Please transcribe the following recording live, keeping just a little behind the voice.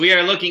We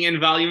are looking in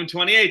volume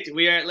 28.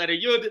 We are at letter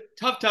Yud,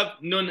 Tav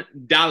Tav Nun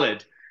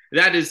Dalid.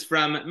 That is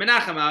from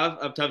Menachem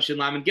of Tav Shin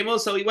Lamed Gimel.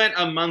 So we went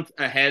a month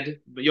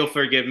ahead, but you'll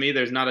forgive me.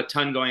 There's not a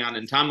ton going on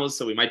in Tammuz,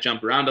 so we might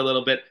jump around a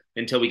little bit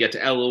until we get to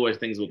Elul, where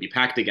things will be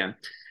packed again.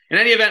 In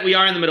any event, we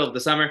are in the middle of the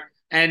summer,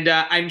 and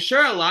I'm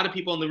sure a lot of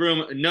people in the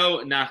room know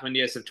Nachman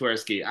Yosef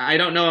Twersky. I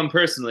don't know him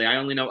personally. I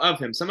only know of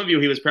him. Some of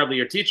you, he was probably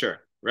your teacher,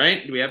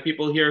 right? Do we have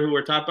people here who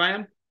were taught by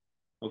him?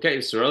 Okay,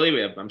 Soroli, we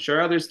have, I'm sure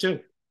others too.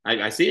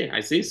 I see.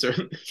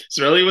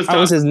 Soroli was I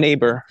taught. was his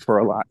neighbor for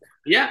a lot.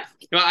 Yeah.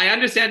 Well, I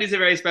understand he's a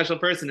very special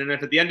person, and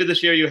if at the end of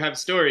this year you have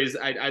stories,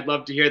 I'd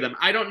love to hear them.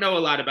 I don't know a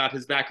lot about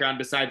his background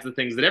besides the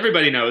things that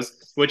everybody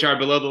knows, which are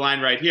below the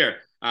line right here.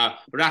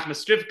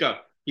 Rachmas Strivka,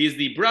 he's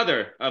the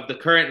brother of the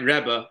current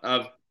Rebbe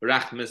of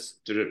Rachmas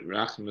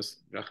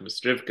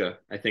Strivka,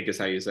 I think is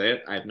how you say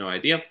it. I have no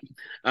idea.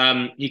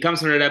 He comes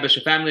from a Rebbe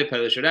family of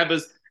Polish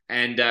Rebbes.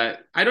 And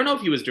I don't know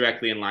if he was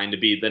directly in line to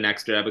be the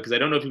next Rebbe, because I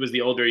don't know if he was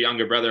the older or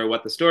younger brother or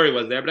what the story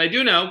was there. But I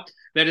do know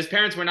that his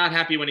parents were not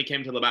happy when he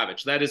came to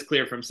Lubavitch. That is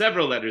clear from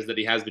several letters that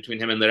he has between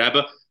him and the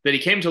Rebbe, that he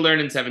came to learn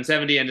in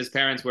 770, and his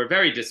parents were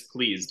very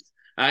displeased.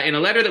 In a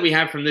letter that we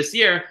have from this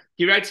year,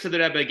 he writes to the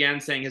Rebbe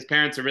again, saying his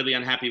parents are really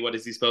unhappy. What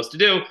is he supposed to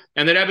do?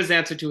 And the Rebbe's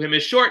answer to him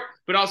is short,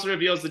 but also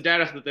reveals the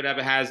derech that the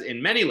Rebbe has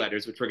in many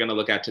letters, which we're going to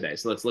look at today.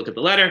 So let's look at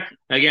the letter.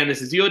 Again,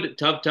 this is Yud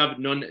Tav Tav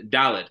Nun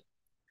Dalid.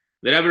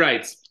 The Rebbe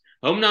writes,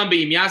 Homnam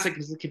be'im yasek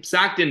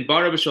kipsaktin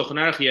bara b'shulchan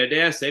aruch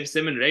yadeh save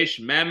siman reish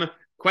mem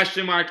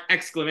question mark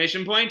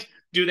exclamation point.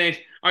 Do they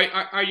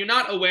are you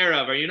not aware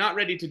of? Are you not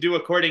ready to do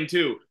according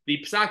to the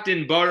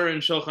psaktin bara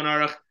and shulchan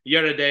aruch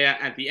yeradea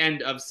at the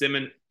end of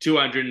siman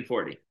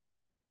 240?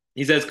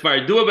 He says,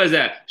 Kvar dua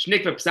bazeh,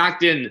 shnikva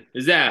psaktin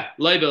zeh,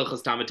 loy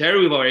b'ilchas tamatera.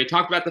 We've already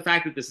talked about the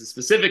fact that this is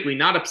specifically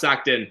not a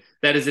psaktin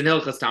that is in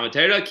Hilchas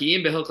Tamatera, ki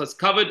im behilchas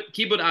kavod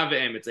kibud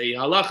aveim. It's a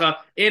halacha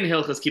in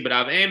Hilchas kibud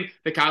aveim.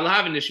 The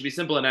kalahavin, this should be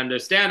simple and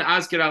understand.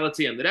 Azkir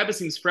alatziyam. The Rebbe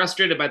seems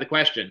frustrated by the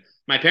question.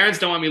 My parents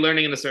don't want me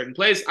learning in a certain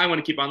place. I want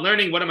to keep on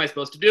learning. What am I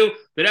supposed to do?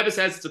 The Rebbe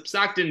says it's a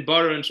psaktin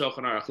baru and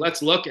shulchan aruch.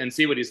 Let's look and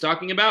see what he's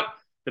talking about.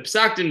 The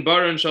psaktin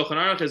baru and shulchan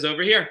aruch is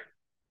over here.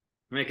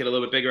 Make it a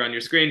little bit bigger on your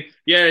screen.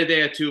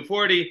 Yeridea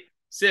 240.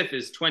 Sif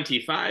is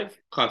 25.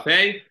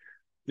 Chafei.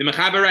 The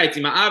Mechaber writes,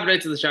 Ima'av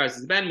writes to the Shar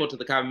says Ben, to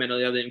the Kav Ben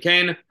Eliyadim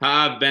Kain,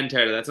 Ha'av Ben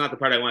Tera. That's not the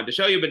part I wanted to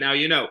show you, but now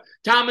you know.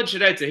 Talmud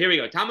Sheretza, here we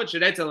go. Talmud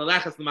Sheretza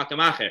l'lechas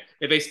l'makamacher.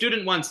 If a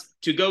student wants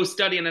to go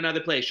study in another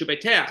place,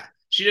 Shubeteach,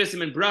 Shira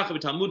Siman Bracha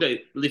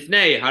v'Talmudai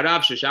Lifnei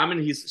Harav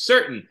Sheshamin, he's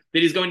certain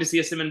that he's going to see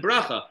a Siman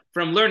Bracha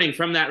from learning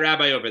from that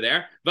rabbi over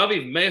there.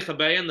 Vaviv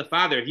Mechabayan, the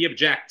father, he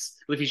objects.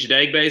 He's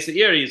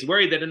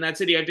worried that in that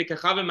city,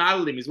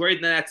 he's worried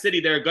in that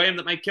city there are goyim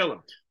that might kill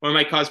him or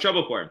might cause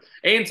trouble for him.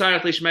 Even though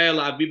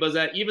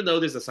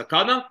there's a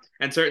sakana,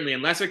 and certainly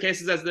in lesser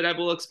cases, as the Rebbe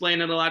will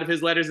explain in a lot of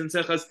his letters in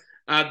Sichas,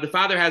 the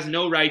father has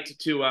no right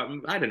to,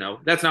 I don't know,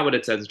 that's not what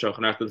it says in Shulchan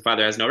Aruch, that the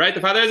father has no right.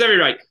 The father has every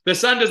right. The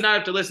son does not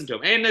have to listen to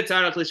him. The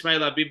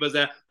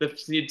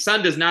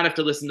son does not have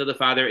to listen to the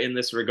father in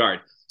this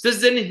regard. So this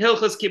is in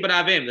Hilchas Kibbud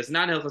Avim. This is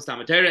not Hilchas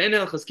Tamatera. In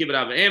Hilchas Kibbud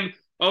Avim,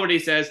 already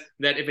says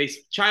that if a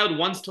child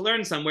wants to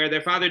learn somewhere,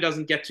 their father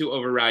doesn't get to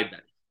override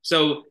that.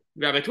 So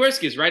Rabbi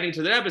Twersky is writing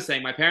to the Rebbe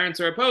saying, my parents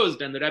are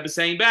opposed, and the Rebbe is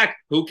saying back,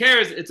 who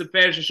cares? It's a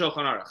fair Shulchan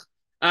Aruch.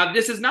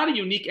 This is not a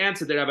unique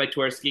answer that Rabbi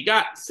Twersky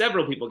got.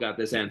 Several people got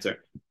this answer.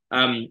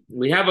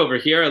 We have over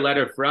here a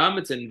letter from,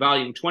 it's in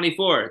volume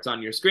 24. It's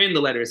on your screen. The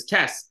letter is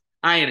Tes,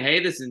 Ayin Hey.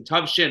 This is in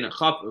Tav Shin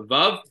Chaf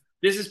Vav.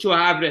 This is to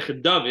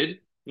Avrech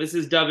David. This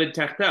is David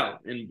Techtel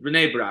in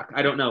Bnei Brak.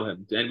 I don't know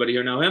him. Does anybody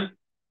here know him?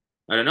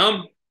 I don't know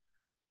him.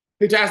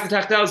 Who asked the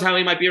Tachtel how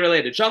he might be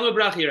related. Shalom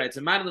Brachi writes,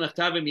 you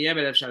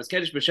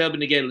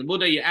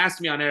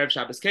asked me on Erev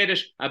Shabbos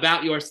Kedesh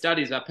about your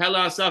studies.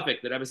 Apela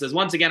Suffolk. The Rebbe says,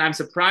 once again, I'm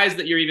surprised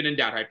that you're even in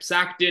doubt.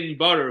 Psakdin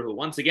Baruhu.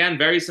 Once again,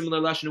 very similar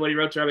lashon to what he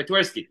wrote to Rabbi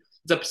Twersky.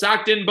 It's a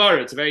Psakdin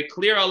Baruh. It's a very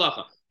clear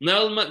halacha. It's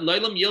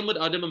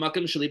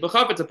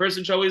a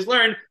person should always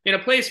learn in a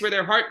place where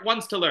their heart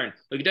wants to learn.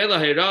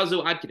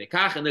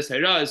 And this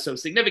hera is so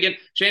significant.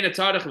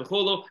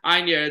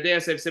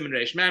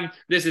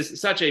 This is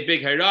such a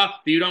big hera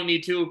that you don't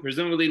need to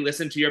presumably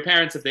listen to your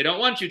parents if they don't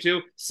want you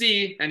to.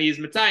 See, and he's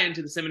metayin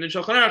to the Siman in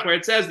Shulchan Aruch where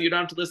it says that you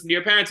don't have to listen to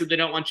your parents if they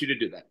don't want you to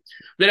do that.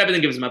 Then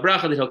everything gives him a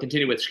bracha that he'll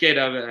continue with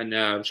Shkeda and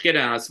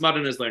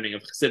Hasmadon is learning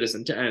of Chassidus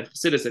and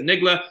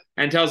Nigla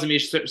and tells him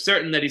he's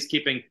certain that he's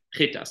keeping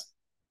Chitas.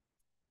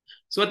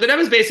 So what the Rebbe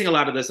is basing a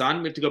lot of this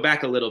on, we have to go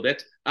back a little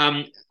bit.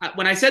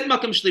 When I said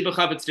Makam Shli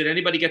B'Chavetz, did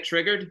anybody get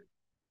triggered?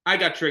 I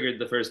got triggered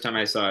the first time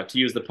I saw it, to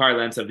use the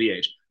parlance of the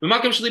age. But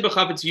Makam Shli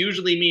B'Chavetz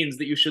usually means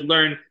that you should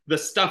learn the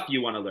stuff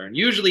you want to learn.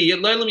 Usually,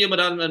 Makam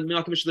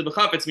Shli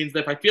B'Chavetz means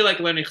that if I feel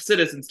like learning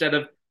Chassidus instead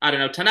of, I don't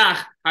know,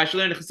 Tanakh, I should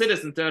learn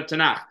Chassidus instead of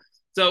Tanakh.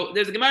 So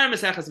there's a Gemara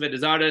Maseches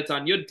V'Dezara. It's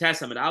on Yud Tes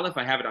Amud Aleph.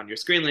 I have it on your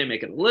screen. Let me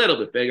make it a little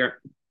bit bigger.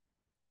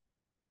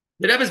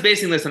 The Rebbe is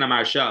basing this on a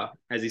Marsha,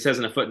 as he says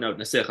in a footnote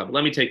in a Sikha, but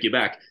let me take you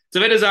back.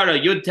 So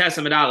V'Dezara, Yud Tes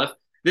Amud Aleph.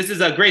 This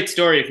is a great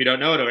story if you don't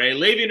know it already.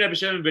 Levi and Rabbi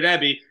Shimon ben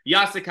Rebbe,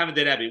 Yasek Hamad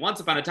Rebbe. Once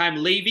upon a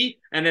time, Levi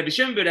and Rabbi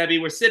Shimon ben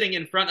Rebbe were sitting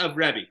in front of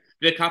Rebbe.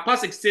 The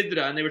Kapasik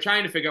Sidra, and they were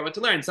trying to figure out what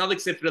to learn. Salik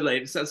Sifra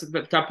Levi.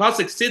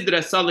 Kapasik Sidra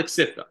Salik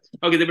Sifra.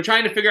 Okay, they were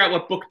trying to figure out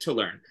what book to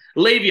learn.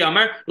 Levi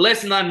Amar,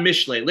 lesson on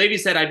Mishlei. Levi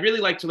said, I'd really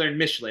like to learn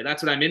Mishlei.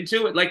 That's what I'm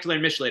into. I'd like to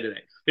learn Mishlei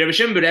today. Rebbe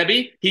Shimon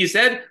Rebbe, he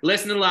said,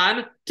 lesson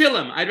on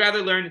Tillim. I'd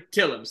rather learn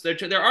Tillim. So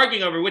they're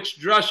arguing over which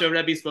drasha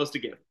Rebbe is supposed to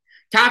give.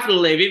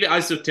 Kafel Levi,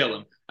 Asu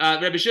Tillim.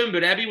 Rebbe Shimon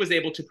Rebbe was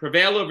able to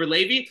prevail over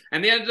Levi,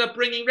 and they ended up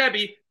bringing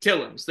Rebbe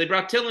Tillim. So they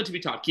brought Tillim to be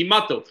taught.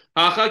 Kimato,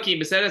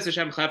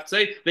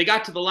 they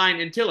got to the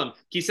line in Tillim.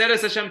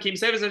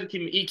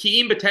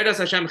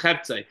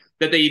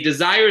 That they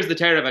desires the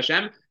Torah of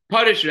Hashem.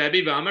 Parish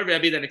Rebbe, V'amar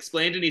Rebbe then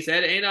explained, and he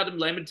said, "Ein adam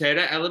leimed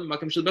Torah elam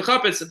makom shel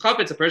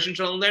b'chafetz." A person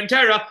should only learn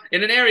Torah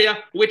in an area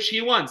which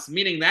he wants,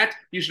 meaning that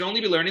you should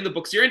only be learning the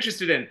books you're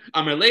interested in.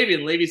 Amar Levi,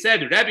 and Levi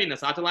said, "Rebbe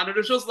nasata lanu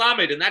rishos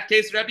lamed." In that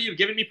case, Rebbe, you've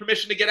given me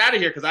permission to get out of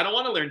here because I don't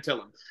want to learn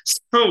Tillim.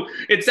 So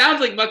it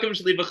sounds like makom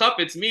shel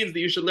b'chafetz means that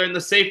you should learn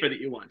the sefer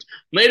that you want.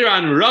 Later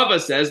on,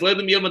 Rava says,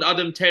 "Le'lim yomad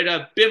adam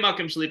Torah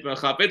b'makom shel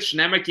b'chafetz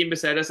shnemer kim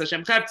b'seres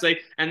Hashem chaftzei,"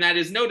 and that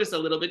is noticed a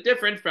little bit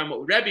different from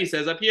what Rebbe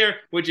says up here,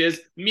 which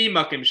is mi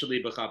makom.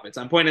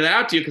 I'm pointing that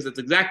out to you because it's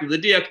exactly the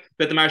diak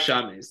that the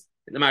Maharsha makes.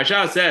 The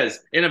Maharsha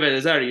says in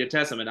Avodah Zarah Yud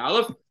Tesam and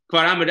Aleph,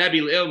 that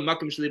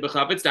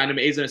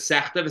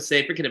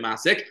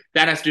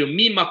has to do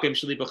mi makom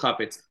sheli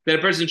b'chafetz, that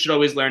a person should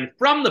always learn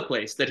from the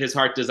place that his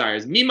heart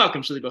desires. Mi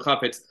makom sheli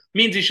b'chafetz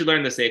means he should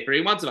learn the sefer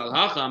he wants. That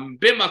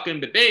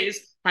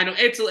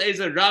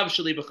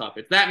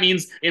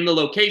means in the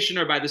location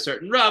or by the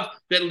certain Rav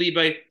that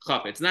libay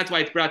chafetz. And that's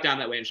why it's brought down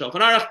that way in Shulchan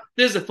Aruch.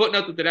 This is a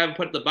footnote that the Rebbe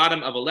put at the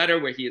bottom of a letter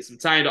where he is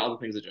signed all the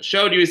things I just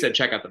showed you. He said,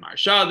 check out the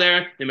Maharsha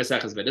there, in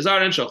Maseches Avodah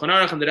Zarah and Shulchan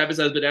Aruch, and the Rebbe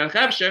says, B'derech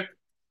Hefsher.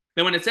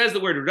 Then when it says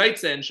the word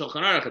Reitze in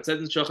Shulchan Aruch, it says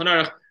in Shulchan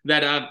Aruch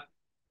that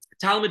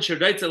Talmud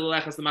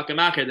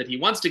that he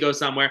wants to go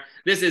somewhere.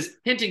 This is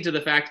hinting to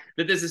the fact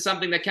that this is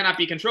something that cannot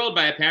be controlled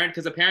by a parent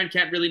because a parent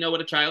can't really know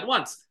what a child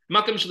wants.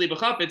 Makom sheli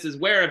b'chafetz is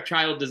where a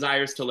child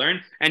desires to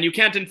learn, and you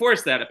can't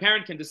enforce that. A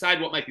parent can decide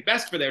what might be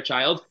best for their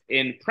child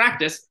in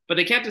practice, but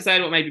they can't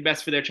decide what might be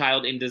best for their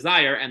child in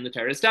desire, and the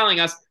Torah is telling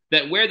us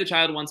that where the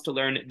child wants to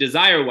learn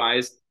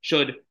desire-wise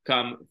should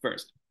come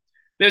first.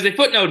 There's a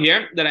footnote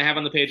here that I have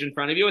on the page in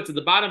front of you. It's at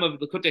the bottom of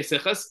Likutei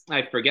Sichos.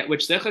 I forget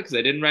which Sicha because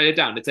I didn't write it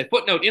down. It's a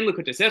footnote in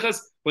Likutei Sichos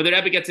where the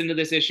Rebbe gets into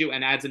this issue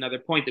and adds another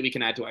point that we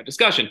can add to our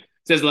discussion. It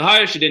says,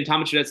 Lahar shedin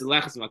Talmud sheretz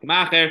lechas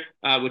makamacher,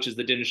 which is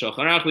the din of Shulchan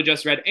Aruch we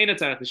just read. Eina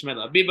tzarech l'shmei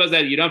l'avibos,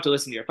 that you don't have to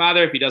listen to your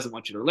father if he doesn't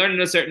want you to learn in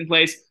a certain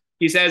place.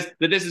 He says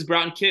that this is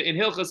brought in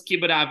Hilchos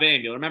Kibbud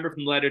Avim. You'll remember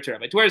from the letter to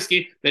Rabbi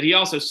Twersky that he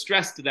also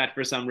stressed that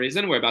for some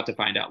reason. We're about to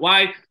find out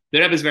why. The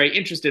Rebbe is very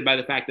interested by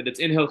the fact that it's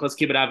in Hilchos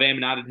Kibbud Avim,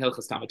 not in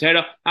Hilchos Talmud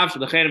Torah. After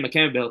the Cherem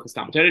Makem Hilchos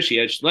Talmud Torah,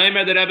 Sheish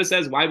Shleimer, the Rebbe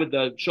says, why would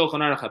the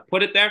Shulchan Aruch have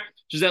put it there?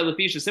 Simon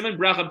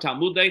Brachab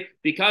Talmudei,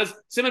 because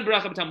Simon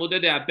Brachab Talmudei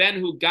de Ben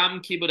Hu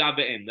Gam Kibbud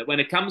Avim. That when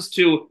it comes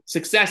to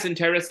success in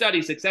Torah study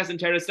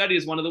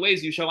is one of the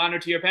ways you show honor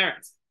to your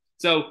parents.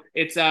 So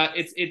it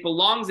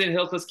belongs in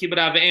Hilchos Kibbud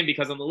Avim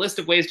because on the list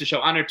of ways to show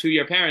honor to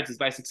your parents is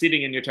by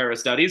succeeding in your Torah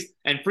studies,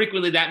 and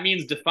frequently that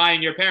means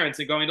defying your parents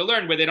and going to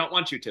learn where they don't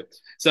want you to.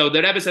 So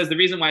the Rebbe says the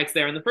reason why it's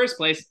there in the first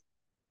place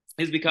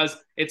is because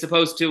it's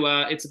supposed to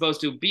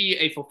be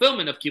a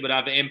fulfillment of Kibbud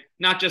Avim,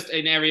 not just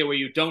an area where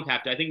you don't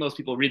have to. I think most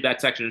people read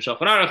that section in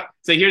Shulchan Aruch.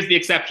 So here's the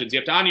exceptions: you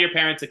have to honor your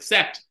parents,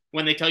 except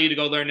when they tell you to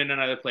go learn in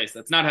another place.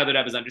 That's not how the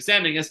Rebbe is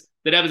understanding this.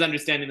 The Rebbe is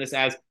understanding this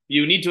as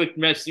you need to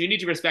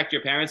respect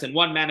your parents, and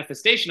one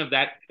manifestation of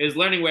that is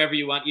learning wherever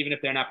you want, even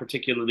if they're not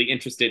particularly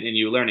interested in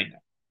you learning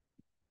there.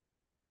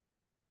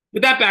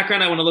 With that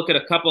background, I want to look at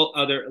a couple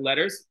other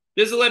letters.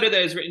 This is a letter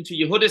that is written to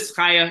Yehudis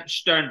Chaya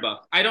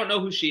Sternbach. I don't know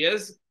who she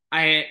is.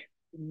 I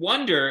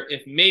wonder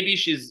if maybe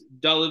she's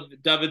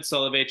David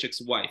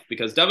Soloveitchik's wife,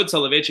 because David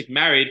Soloveitchik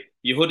married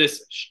Yehudis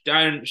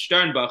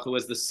Sternbach, who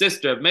was the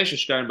sister of Moshe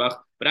Sternbach,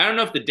 but I don't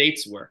know if the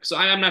dates work, so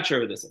I'm not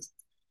sure who this is.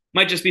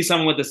 Might just be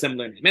someone with a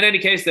similar name. In any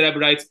case, the Rebbe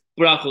writes,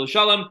 Barachul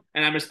Shalom,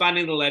 and I'm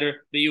responding to the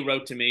letter that you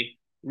wrote to me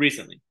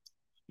recently.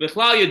 The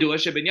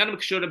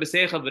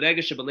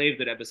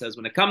Rebbe says,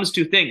 when it comes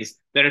to things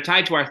that are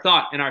tied to our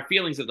thought and our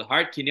feelings of the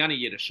heart, when it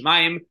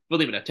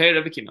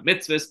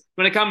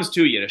comes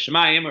to Yiras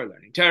Shamayim or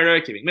learning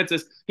Torah, keeping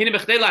mitzvahs,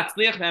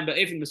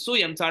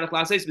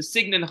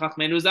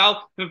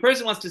 if a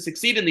person wants to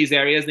succeed in these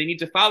areas, they need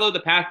to follow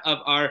the path of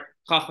our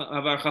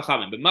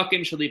chachamim,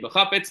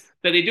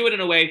 that they do it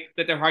in a way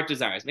that their heart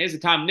desires. And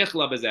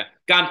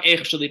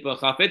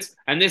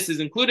this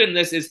is included in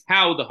this is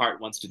how the heart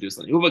wants to do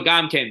something.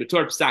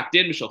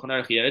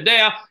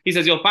 He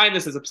says you'll find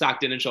this as a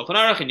psak din in Shulchan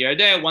Aruch and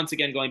Yeridea, once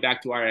again going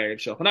back to our area of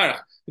Shulchan Aruch.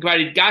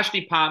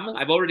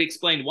 I've already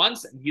explained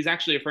once, and he's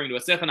actually referring to a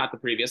sicha, not the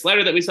previous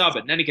letter that we saw,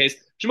 but in any case,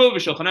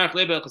 once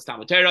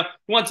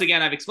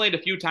again, I've explained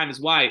a few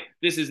times why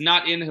this is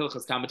not in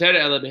Hilchos Talmud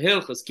Torah,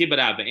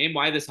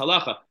 why this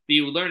halacha that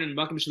you learn in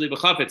Makom Sheli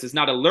B'chafetz is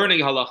not a learning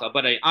halacha,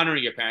 but a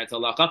honoring your parents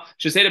halacha.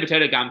 Sheseder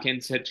b'Torah gam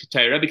ken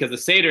Torah, because the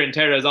Seder in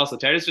Torah is also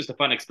Torah. It's just a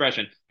fun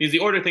expression. It means the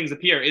order things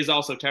appear is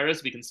also Torah,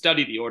 so we can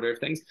study the order of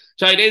things.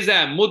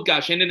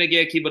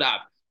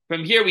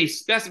 From here we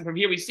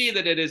see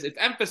that it's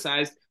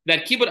emphasized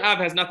that Kibud Av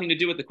has nothing to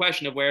do with the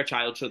question of where a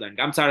child should learn.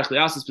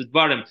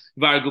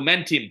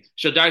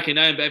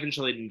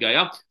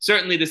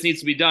 Certainly, this needs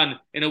to be done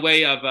in a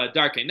way of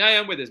Darkei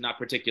Nayam, where there's not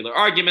particular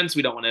arguments.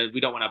 We don't want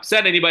to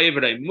upset anybody. It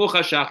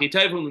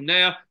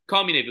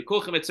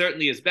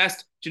certainly is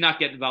best to not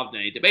get involved in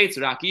any debates.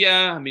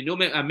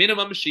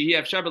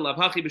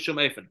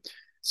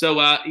 So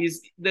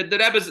the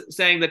Rebbe is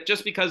saying that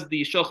just because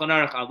the Shulchan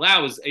Aruch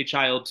allows a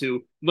child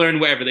to learn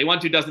wherever they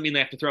want to doesn't mean they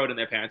have to throw it in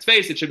their parents'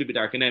 face. It should be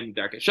b'darkei nayam,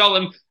 b'darkei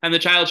shalom, and the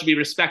child should be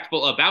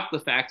respectful about the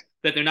fact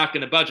that they're not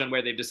going to budge on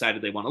where they've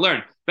decided they want to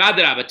learn. The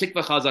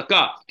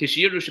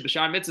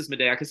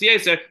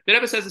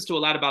Rebbe says this to a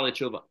lot of Balei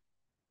Tshuva,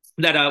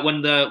 that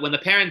when the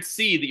parents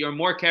see that you're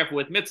more careful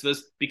with mitzvahs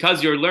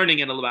because you're learning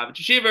in a Lubavitch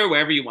yeshiva or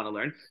wherever you want to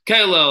learn,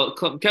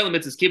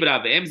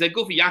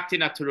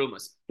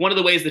 one of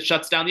the ways that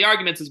shuts down the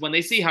arguments is when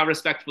they see how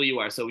respectful you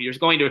are. So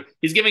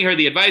he's giving her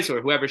the advice,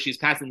 or whoever she's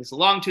passing this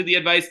along to the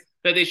advice,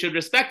 that they should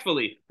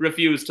respectfully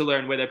refuse to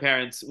learn where their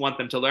parents want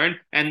them to learn,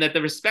 and that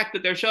the respect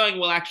that they're showing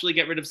will actually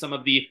get rid of some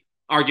of the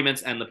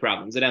arguments and the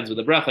problems. It ends with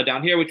a bracha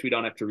down here, which we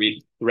don't have to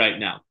read right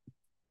now.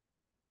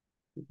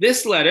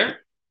 This letter,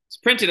 it's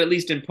printed at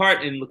least in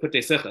part in Likutei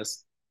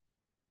Sichos,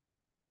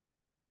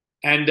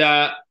 and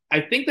I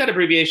think that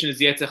abbreviation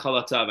is Yetzeh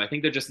Chalatav. I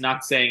think they're just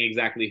not saying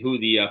exactly who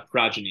the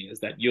progeny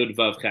is, that Yud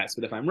Vav Ches.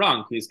 But if I'm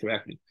wrong, please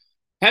correct me.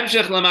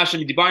 Hemshech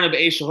Lamashim Dibarna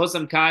Be'esh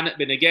Hosam Kan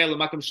Benegei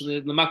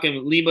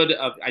Lamakim Limud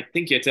of, I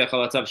think Yetzeh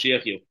Chalatav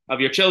Sheyechiu, of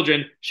your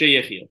children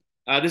Sheyechiu.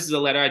 This is a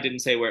letter I didn't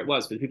say where it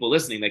was. For the people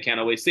listening, they can't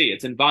always see.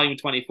 It's in volume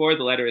 24.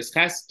 The letter is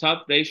Ches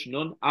Tav Reish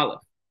Nun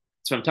Aleph.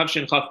 It's from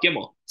Tavshin Chaf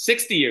Gimel,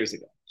 60 years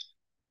ago.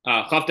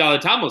 Chaf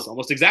Dalet Tammuz,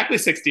 almost exactly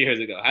 60 years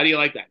ago. How do you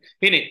like that?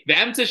 The Rebbe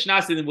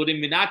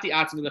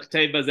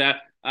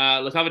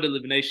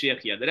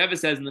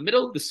says in the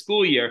middle of the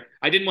school year,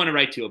 I didn't want to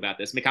write to you about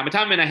this. And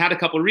I had a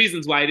couple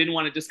reasons why I didn't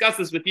want to discuss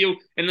this with you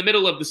in the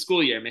middle of the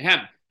school year.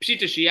 The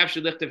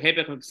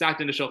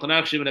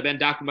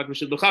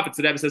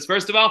Rebbe says,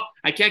 first of all,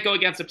 I can't go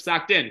against a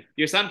psak din.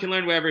 Your son can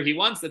learn wherever he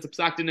wants. That's a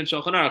psak din in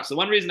Shulchan Aruch. So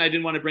one reason I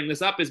didn't want to bring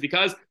this up is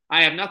because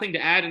I have nothing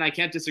to add and I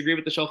can't disagree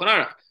with the Shulchan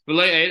Aruch.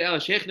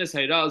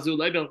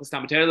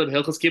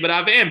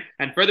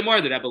 And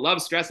furthermore, the Rebbe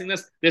loves stressing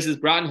this. This is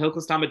brought in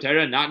Hilchos Talmud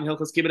Torah, not in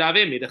Hilchos Kibbud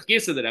Avim.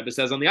 The Rebbe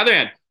says on the other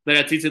hand,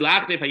 I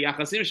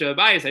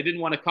didn't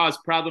want to cause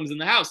problems in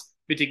the house.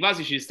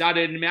 She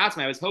started in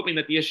I was hoping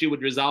that the issue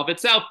would resolve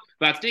itself.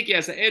 And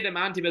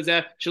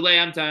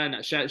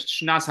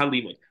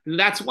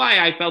that's why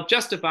I felt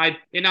justified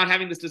in not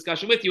having this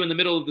discussion with you in the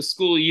middle of the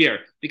school year,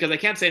 because I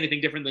can't say anything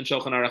different than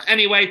Shulchan Aruch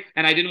anyway,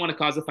 and I didn't want to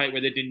cause a fight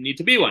where there didn't need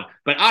to be one.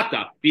 But now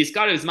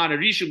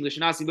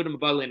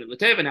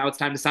it's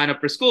time to sign up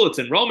for school. It's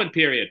enrollment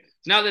period.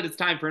 So now that it's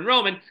time for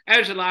enrollment,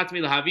 that's supposed to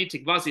be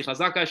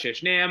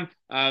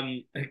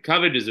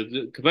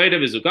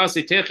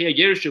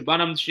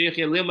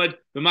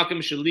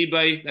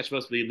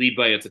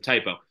libay, it's a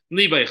typo.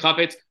 The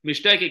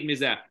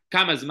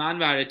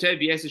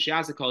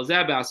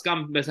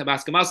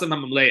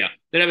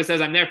Rebbe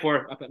says, I'm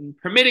therefore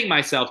permitting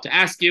myself to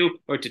ask you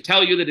or to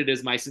tell you that it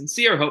is my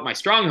sincere hope, my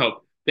strong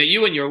hope, that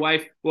you and your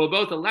wife will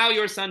both allow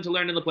your son to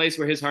learn in the place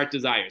where his heart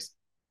desires.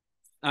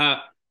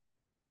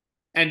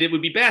 And it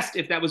would be best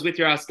if that was with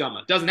your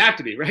Haskama. It doesn't have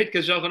to be, right?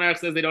 Because Shulchan Aruch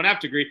says they don't have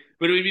to agree,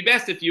 but it would be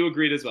best if you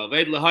agreed as well.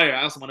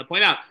 I also want to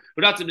point out,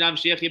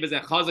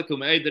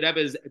 the Rebbe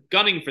is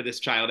gunning for this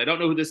child. I don't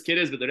know who this kid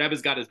is, but the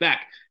Rebbe's got his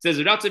back. It says,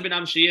 the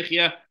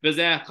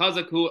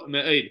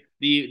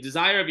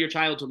desire of your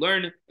child to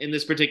learn in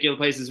this particular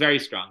place is very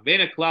strong.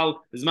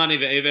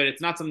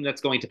 It's not something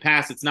that's going to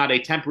pass. It's not a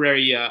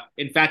temporary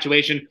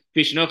infatuation,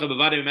 as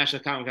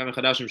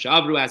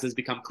has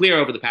become clear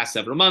over the past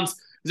several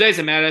months.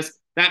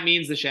 That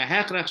means the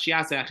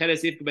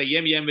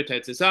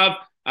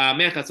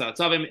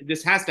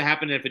this has to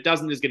happen, and if it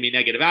doesn't, there's going to be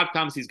negative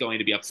outcomes. He's going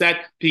to be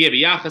upset.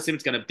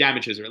 It's going to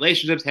damage his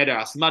relationships.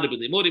 He's not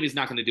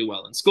going to do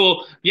well in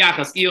school. He's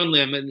going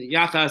to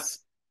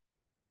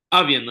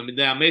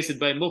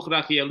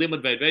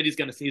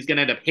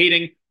end up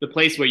hating the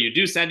place where you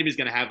do send him. He's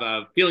going to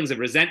have feelings of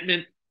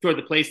resentment toward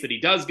the place that he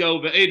does go,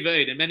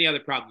 and many other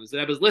problems.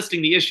 I was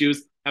listing the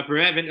issues of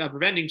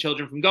preventing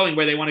children from going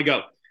where they want to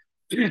go.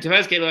 These are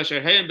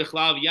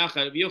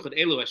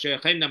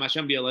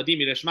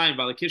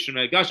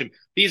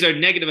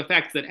negative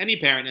effects that any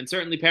parent, and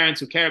certainly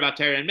parents who care about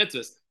Torah and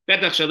mitzvahs,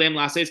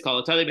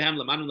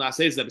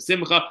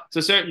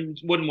 so certain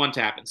wouldn't want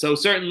to happen. So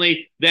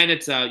certainly, then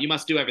it's you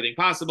must do everything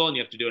possible, and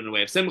you have to do it in a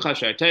way of simcha,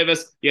 I think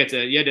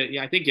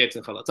it's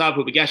a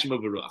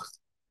chalatav,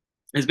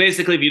 is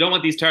basically, if you don't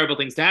want these terrible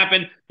things to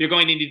happen, you're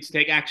going to need to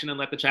take action and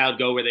let the child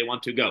go where they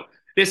want to go.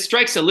 This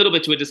strikes a little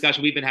bit to a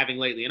discussion we've been having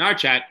lately in our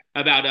chat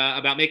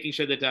about making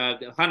sure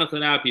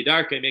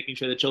that making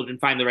sure that children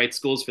find the right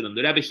schools for them.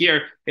 The Rebbe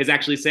here is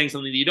actually saying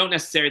something that you don't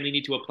necessarily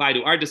need to apply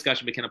to our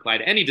discussion, but can apply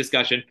to any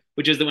discussion,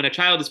 which is that when a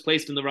child is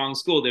placed in the wrong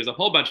school, there's a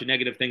whole bunch of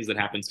negative things that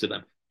happens to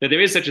them. That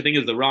there is such a thing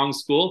as the wrong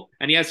school,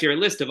 and he has here a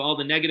list of all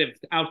the negative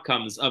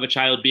outcomes of a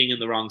child being in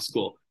the wrong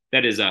school.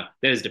 That is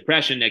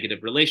depression,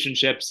 negative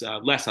relationships,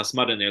 less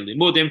hasmada in their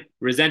limudim,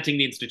 resenting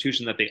the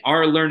institution that they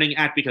are learning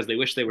at because they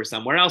wish they were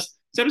somewhere else.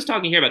 So I'm just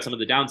talking here about some of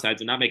the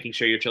downsides of not making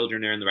sure your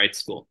children are in the right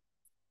school.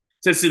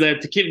 So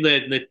to keep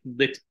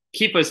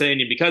us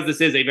in, because this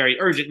is a very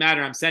urgent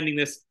matter, I'm sending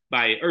this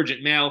by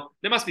urgent mail.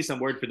 There must be some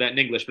word for that in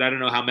English, but I don't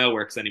know how mail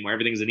works anymore.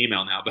 Everything's an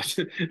email now, but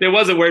there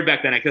was a word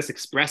back then, I guess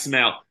express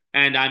mail.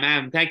 And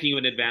I'm thanking you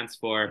in advance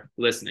for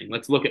listening.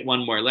 Let's look at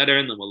one more letter,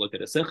 and then we'll look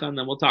at a sikha, and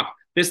then we'll talk.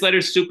 This letter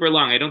is super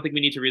long. I don't think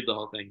we need to read the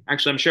whole thing.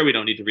 Actually, I'm sure we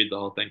don't need to read the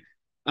whole thing.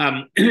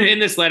 In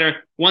this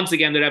letter, once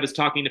again, the Rebbe is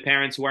talking to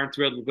parents who aren't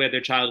thrilled with where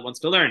their child wants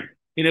to learn.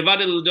 Since there's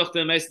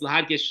a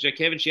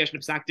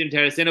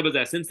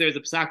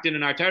psakdin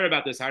in our Torah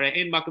about this,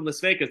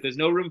 there's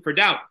no room for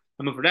doubt.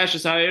 The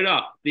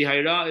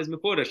hayra is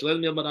mefurish.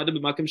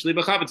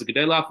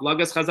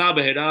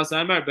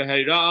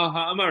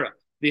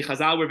 The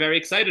Chazal were very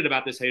excited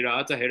about this hayra.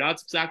 It's a hayra,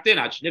 it's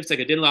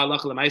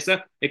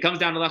psakdin. It comes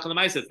down to halacha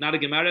l'maisa. It's not a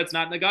gemara, it's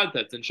not nagadta.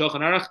 It's in Shulchan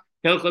Aruch,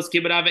 Hilchos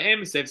Kibbud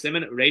Avim, Seif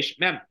Siman Reish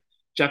Mem.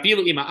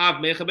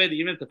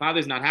 Even if the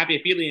father's not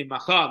happy, even if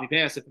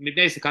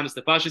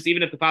the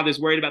father's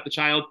worried about the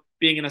child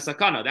being in a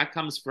sakana, that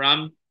comes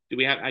from.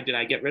 Did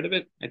I get rid of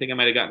it? I think I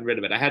might have gotten rid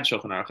of it. I had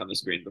Shulchan Aruch on the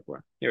screen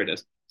before. Here it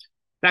is.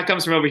 That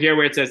comes from over here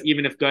where it says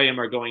even if goyim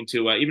are going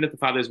to, even if the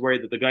father's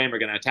worried that the goyim are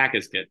going to attack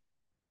his kid.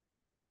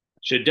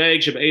 So the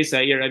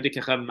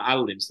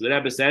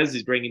Rebbe says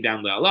he's bringing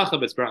down the halacha,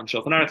 but it's brought in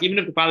Shulchan Aruch. Even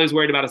if the father's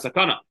worried about a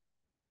sakana.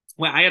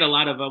 Well, I had a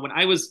lot of when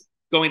I was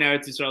going to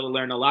Eretz Yisrael to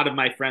learn, a lot of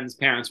my friends'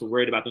 parents were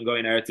worried about them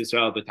going to Eretz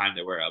Yisrael at the time.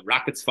 There were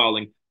rockets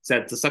falling.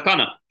 Said it's a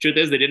sakana. Truth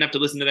is, they didn't have to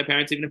listen to their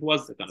parents even if it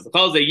was a sakana.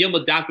 Because they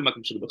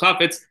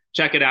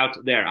check it out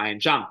there. Ayin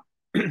Sham.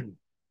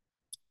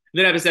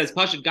 The Rebbe says,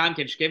 "Pashut gam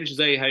ken shkevin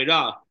shezay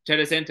hayra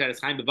teres en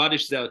teres chaim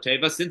bevadish zel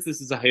teva." Since this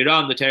is a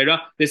hayra in the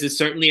Torah, this is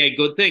certainly a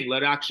good thing.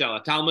 L'rak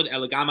shel Talmud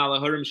elagam ala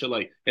hurim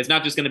shaloi. It's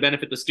not just going to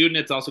benefit the student;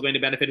 it's also going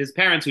to benefit his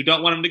parents who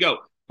don't want him to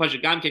go.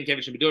 Pashut gam ken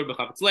kevin shebedur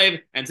b'chavetz leiv.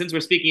 And since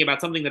we're speaking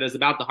about something that is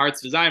about the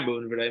heart's desire,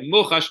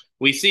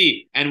 we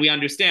see and we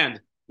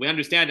understand. And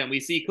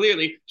we see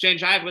clearly, you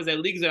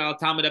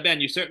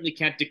certainly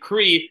can't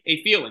decree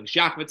a feeling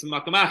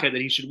that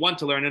he should want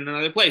to learn in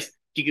another place.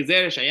 There's a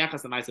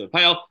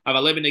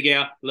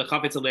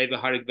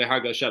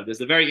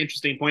very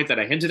interesting point that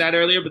I hinted at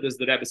earlier, but this is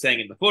the Rebbe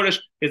saying in the Furish,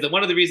 is that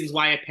one of the reasons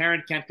why a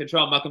parent can't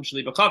control Makom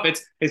Shli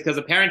B'Chafetz is because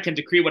a parent can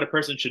decree what a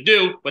person should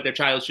do, what their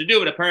child should do,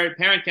 but a parent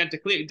can't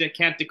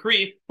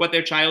decree what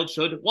their child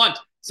should want.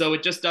 So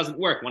it just doesn't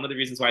work. One of the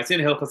reasons why it's in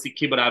Hilchos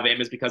Kibbud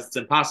Avim is because it's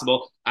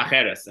impossible.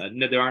 Acheres.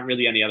 There aren't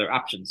really any other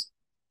options.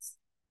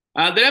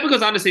 The Rebbe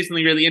goes on to say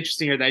something really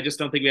interesting here that I just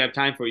don't think we have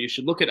time for. You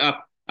should look it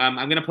up. I'm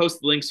going to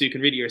post the link so you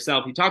can read it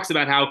yourself. He talks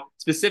about how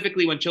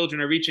specifically when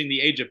children are reaching the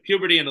age of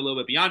puberty and a little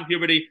bit beyond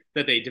puberty,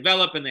 that they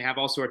develop and they have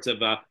all sorts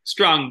of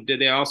strong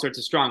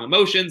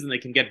emotions, and they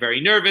can get very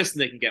nervous,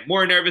 and they can get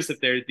more nervous if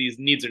these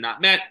needs are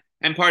not met.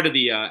 And part of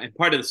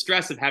the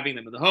stress of having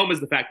them in the home is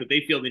the fact that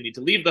they feel they need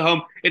to leave the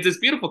home. It's this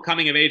beautiful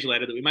coming of age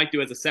letter that we might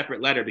do as a separate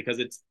letter, because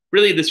it's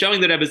really the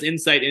showing the Rebbe's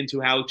insight into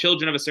how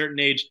children of a certain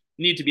age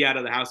need to be out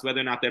of the house,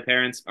 whether or not their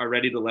parents are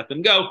ready to let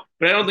them go.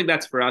 But I don't think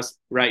that's for us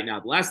right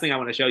now. The last thing I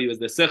want to show you is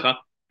the sikha.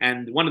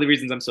 And one of the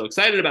reasons I'm so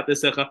excited about this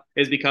sikha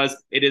is because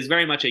it is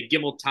very much a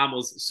Gimel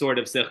Tammuz sort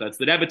of sikha. It's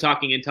the Rebbe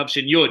talking in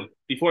Tavshin Yud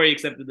before he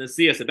accepted the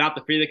Siyas about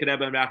the Frierdiker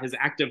Rebbe, about his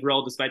active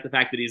role despite the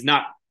fact that he's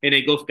not in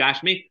a Guf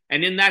Gashmi.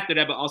 And in that, the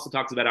Rebbe also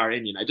talks about our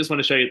Inyan. I just want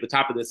to show you at the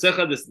top of the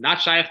sikha. This is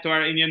not shaykh to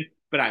our Inyan,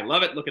 but I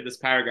love it. Look at this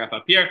paragraph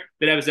up here.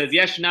 The Rebbe says,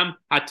 Yeshnam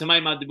hatamay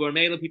madibur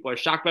meila. People are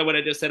shocked by what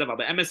I just said about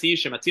the MSE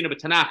Shematzina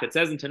b'Tanach. It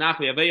says in Tanakh,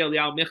 V'yavei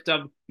Eliyahu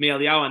michtav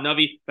me'Eliyahu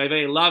Hanavi,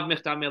 V'yavei lav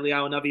michtav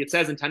me'Eliyahu Hanavi. It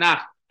says in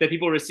Tanakh that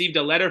people received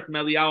a letter from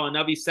Eliyahu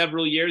Hanavi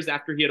several years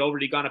after he had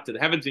already gone up to the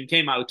heavens and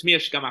came out.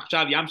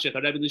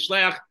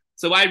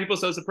 So why are people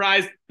so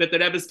surprised that the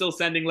Rebbe is still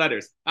sending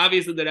letters?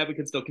 Obviously, the Rebbe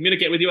can still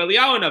communicate with you.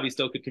 Eliyahu Hanavi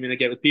still could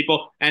communicate with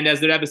people. And as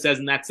the Rebbe says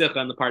in that sikha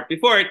in the part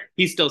before it,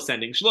 he's still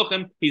sending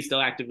shluchim. He's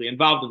still actively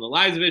involved in the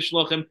lives of his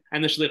shluchim,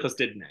 and the shlichus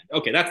didn't end.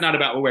 Okay, that's not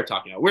about what we're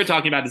talking about. We're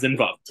talking about is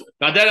involved.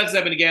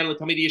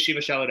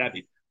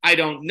 I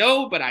don't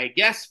know, but I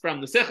guess from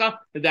the Sikha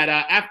that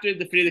after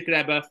the Frierdiker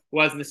Rebbe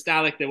was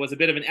nostalgic, there was a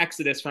bit of an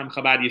exodus from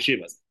Chabad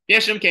yeshivas. The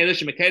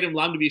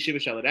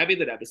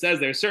Rebbe says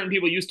there are certain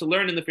people used to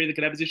learn in the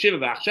Frierdiker Rebbe's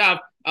yeshiva.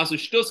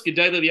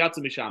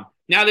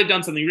 Now they've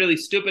done something really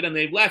stupid and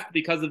they've left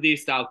because of the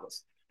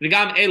istalkos. There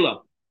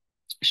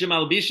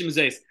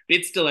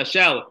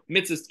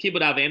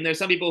are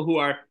some people who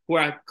are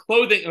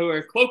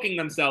cloaking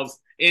themselves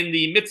in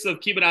the midst of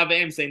Kibbud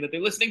Avim, saying that they're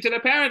listening to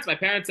their parents. My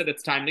parents said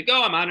it's time to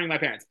go. I'm honoring my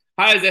parents.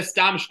 How is that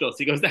stam shtus?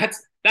 He goes,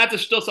 that's a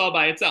shtus all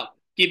by itself.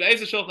 The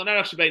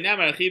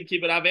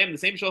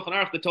same Shulchan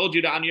Aruch that told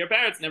you to honor your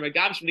parents, the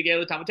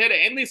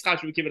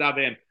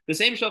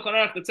same Shulchan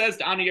Aruch that says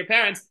to honor your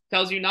parents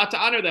tells you not to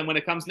honor them when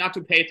it comes not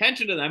to pay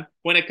attention to them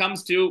when it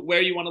comes to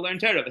where you want to learn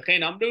Torah. The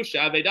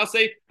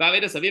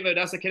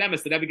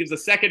Rebbe gives a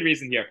second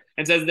reason here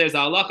and says there's a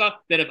halacha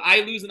that if I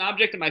lose an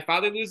object and my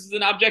father loses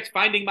an object,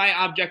 finding my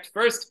object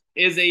first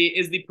is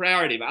the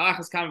priority.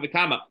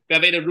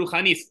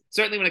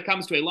 Certainly when it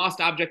comes to a lost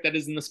object that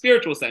is in the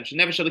spiritual sense, the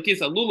nefesh of the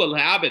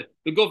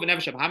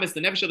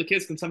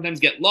kiss can sometimes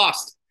get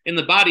lost in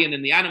the body and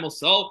in the animal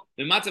soul.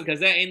 When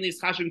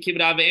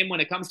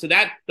it comes to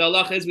that, the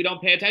halacha is we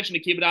don't pay attention to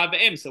kibbud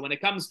avim. So when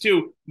it comes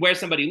to where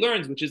somebody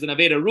learns, which is an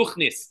aveda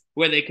ruchnis,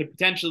 where they could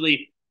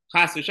potentially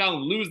chas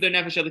v'shalom lose their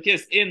nefesh of the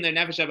kiss in their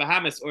nefesh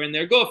abahamis or in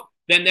their guf,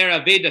 then their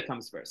aveda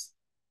comes first.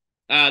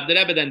 The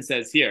Rebbe then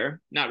says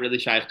here, not really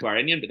shaykh to our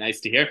Indian, but nice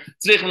to hear.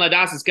 People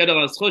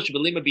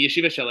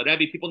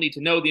need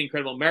to know the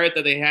incredible merit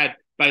that they had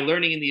by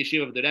learning in the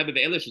yeshiva of the Rebbe.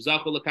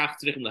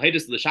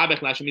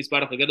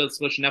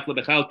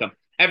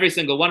 Every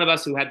single one of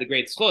us who had the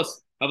great schus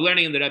of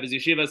learning in the Rebbe's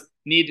yeshivas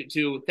need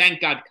to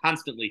thank God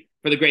constantly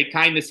for the great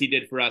kindness He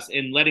did for us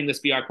in letting this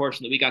be our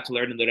portion that we got to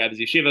learn in the Rebbe's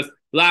yeshivas.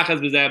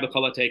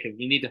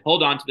 We need to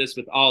hold on to this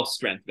with all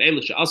strength.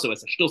 Also,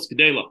 as a shtus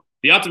kedela,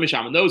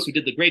 and those who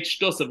did the great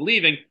shtus of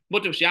leaving,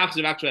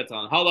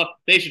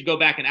 they should go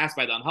back and ask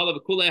by the anhala,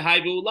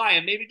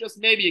 and maybe just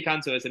maybe you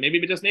can't and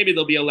maybe just maybe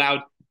they'll be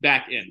allowed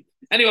back in.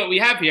 Anyway, what we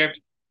have here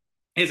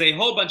is a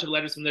whole bunch of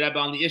letters from the Rebbe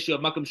on the issue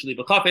of Makom Shli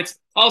B'Chafetz,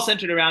 all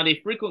centered around a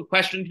frequent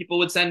question people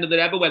would send to the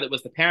Rebbe, whether it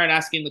was the parent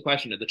asking the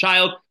question of the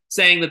child,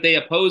 saying that they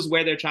oppose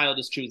where their child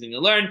is choosing to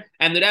learn,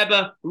 and the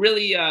Rebbe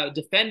really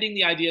defending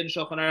the idea in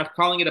Shulchan Aruch,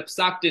 calling it a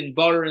psak din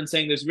borer, and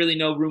saying there's really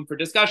no room for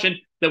discussion,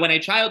 that when a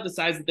child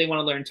decides that they want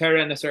to learn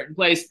Torah in a certain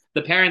place,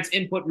 the parent's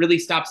input really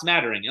stops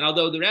mattering. And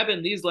although the Rebbe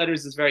in these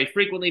letters is very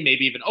frequently,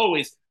 maybe even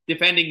always,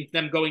 defending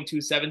them going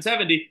to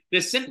 770,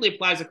 this simply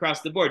applies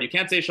across the board. You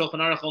can't say Shulchan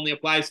Aruch only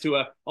applies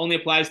to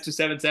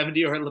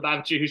 770 or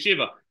Lubavitcher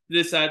Yeshiva.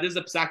 This is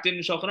a psak din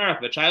in Shulchan Aruch.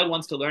 If a child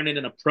wants to learn in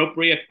an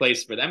appropriate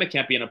place for them, it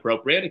can't be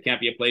inappropriate. It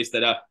can't be a place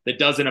that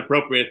does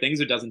inappropriate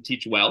things or doesn't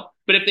teach well.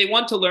 But if they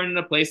want to learn in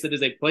a place that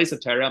is a place of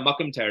Torah,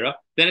 Makom Torah,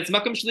 then it's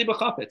Makom Shli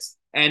B'Chafetz.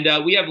 And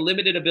we have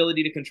limited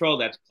ability to control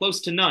that,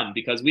 close to none,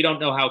 because we don't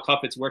know how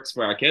Chafetz works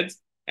for our kids.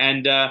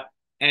 And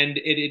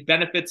it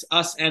benefits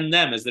us and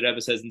them, as the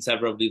Rebbe says in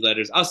several of these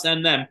letters, us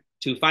and them,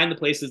 to find the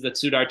places that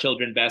suit our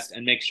children best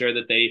and make sure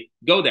that they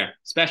go there,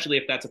 especially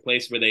if that's a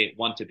place where they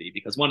want to be.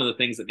 Because one of the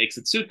things that makes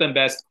it suit them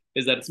best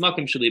is that it's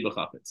Makom Shli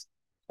B'Chafetz.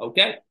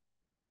 Okay?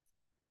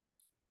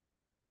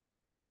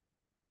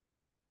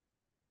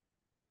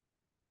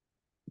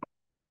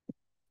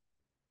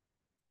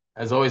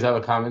 As always, I have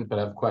a comment, but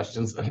I have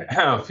questions.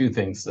 A few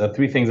things,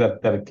 three things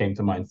that came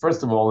to mind.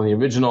 First of all, in the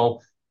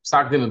original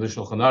Psak Din of the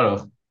Shulchan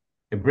Aruch,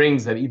 it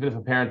brings that even if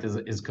a parent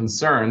is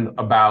concerned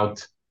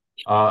about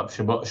that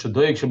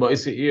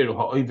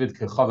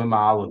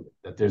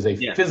there's a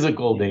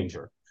physical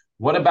danger.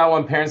 What about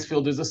when parents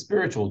feel there's a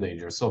spiritual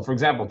danger? So, for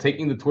example,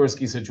 taking the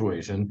Twersky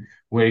situation,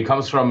 where he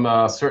comes from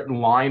a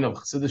certain line of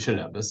Chassidish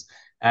Rebbes,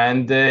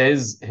 and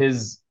his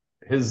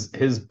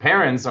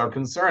parents are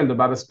concerned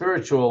about a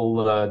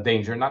spiritual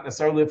danger, not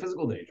necessarily a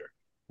physical danger.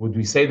 Would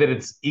we say that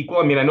it's equal?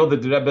 I mean, I know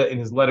that the Rebbe in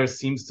his letter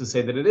seems to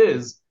say that it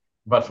is,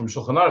 but from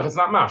Shulchan Aruch, it's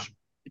not mash.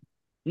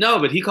 No,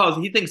 but he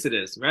thinks it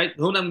is, right?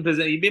 And he's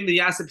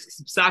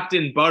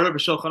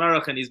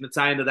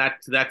mitzayin to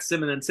that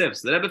Simon and Sif.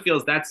 So the Rebbe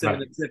feels that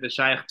Simon and Sif is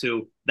shaykh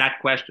to that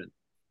question.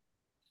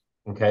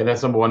 Okay,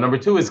 that's number one. Number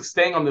two is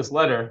staying on this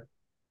letter.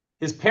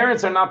 His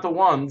parents are not the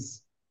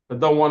ones that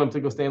don't want him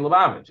to go stay in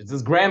Lubavitch. It's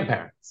his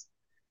grandparents.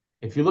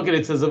 If you look at it,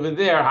 it says over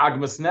there,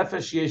 Hagmas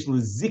Nefesh Yesh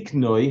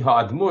L'Ziknoi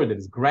Ha'admur, that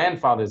his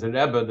grandfather is a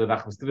Rebbe, the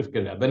Rachmas Trifke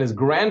Rebbe, and his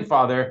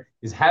grandfather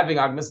is having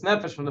Hagmas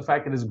Nefesh from the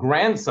fact that his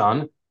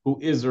grandson, who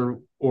is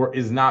or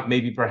is not,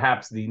 maybe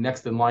perhaps the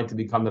next in line to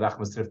become the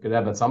Rachmas Trifke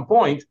Rebbe at some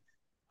point,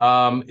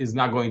 is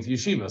not going to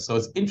yeshiva. So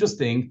it's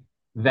interesting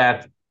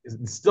that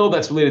still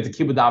that's related to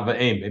kibbud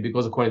avim. Maybe it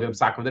goes according to the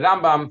Psak of the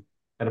Rambam,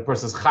 that a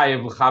person is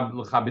chayev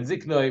l'chabed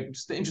ziknoi.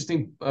 Just an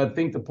interesting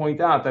thing to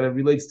point out, that it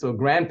relates to a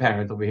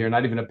grandparent over here,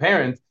 not even a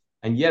parent,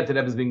 and yet the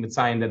Rebbe is being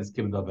mitzayin that it's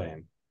kibbud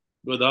avim.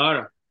 Good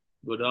order.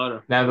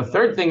 Now the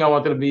third thing I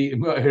wanted to be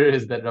here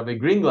is that Rabbi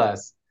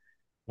Greenglass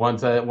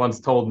once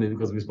told me,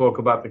 because we spoke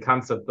about the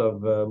concept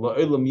of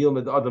la'olam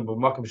yilmed adam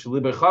b'makom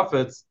sheli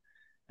b'chafetz,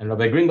 and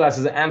Rabbi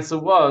Greenglass's answer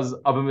was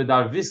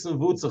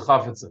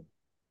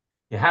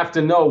you have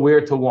to know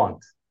where to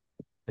want.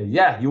 And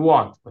yeah, you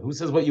want, but who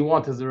says what you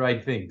want is the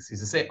right things? He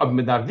used to say the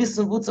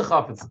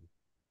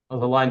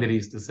line that he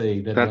used to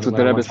say. That's what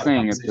the Rebbe is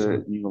saying at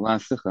the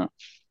last sikha.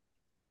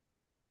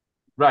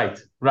 Right.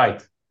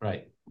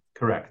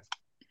 Correct.